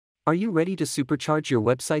Are you ready to supercharge your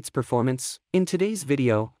website's performance? In today's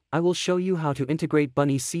video, I will show you how to integrate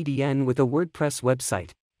BunnyCDN with a WordPress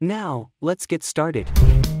website. Now, let's get started.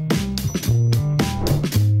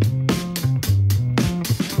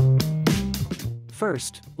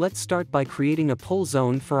 First, let's start by creating a pull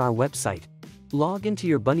zone for our website. Log into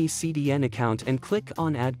your BunnyCDN account and click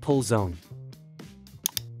on Add Pull Zone.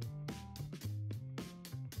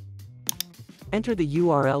 Enter the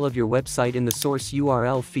URL of your website in the source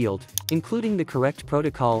URL field, including the correct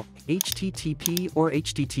protocol, HTTP or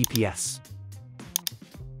HTTPS.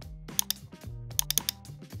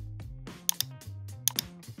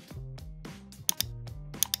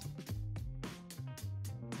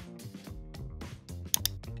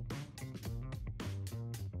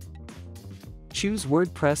 Choose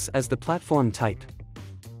WordPress as the platform type.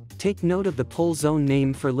 Take note of the pull zone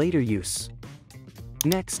name for later use.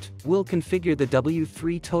 Next, we'll configure the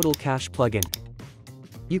W3 Total Cache plugin.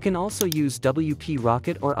 You can also use WP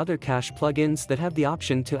Rocket or other cache plugins that have the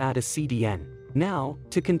option to add a CDN. Now,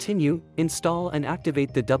 to continue, install and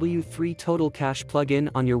activate the W3 Total Cache plugin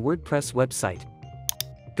on your WordPress website.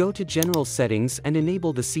 Go to General Settings and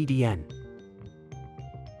enable the CDN.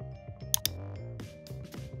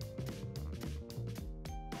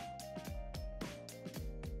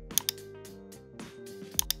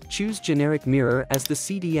 Choose Generic Mirror as the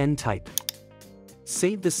CDN type.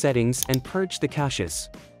 Save the settings and purge the caches.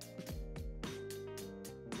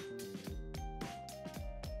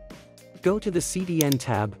 Go to the CDN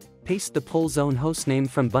tab, paste the pull zone hostname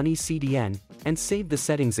from BunnyCDN, and save the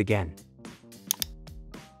settings again.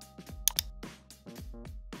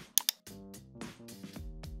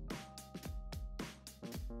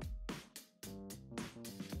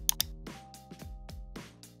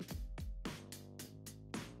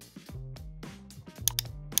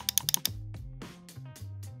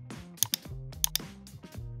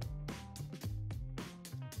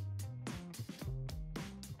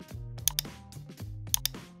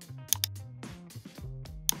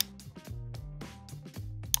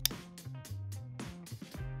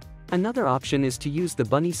 Another option is to use the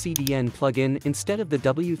BunnyCDN plugin instead of the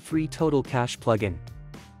W3 Total Cache plugin.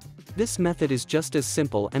 This method is just as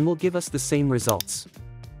simple and will give us the same results.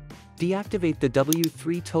 Deactivate the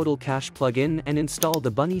W3 Total Cache plugin and install the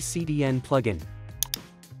BunnyCDN plugin.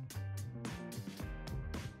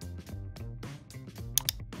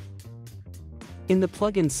 In the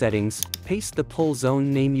plugin settings, paste the pull zone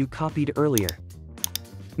name you copied earlier.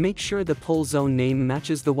 Make sure the pull zone name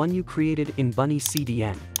matches the one you created in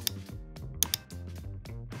BunnyCDN.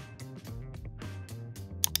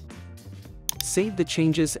 Save the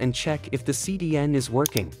changes and check if the CDN is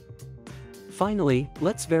working. Finally,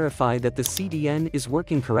 let's verify that the CDN is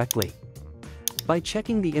working correctly. By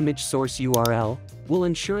checking the image source URL, we'll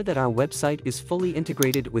ensure that our website is fully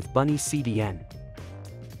integrated with BunnyCDN.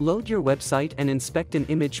 Load your website and inspect an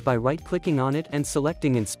image by right-clicking on it and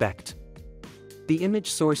selecting Inspect. The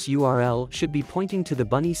image source URL should be pointing to the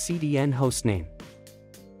BunnyCDN hostname.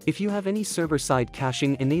 If you have any server-side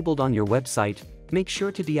caching enabled on your website, make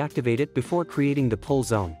sure to deactivate it before creating the pull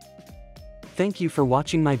zone. Thank you for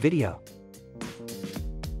watching my video.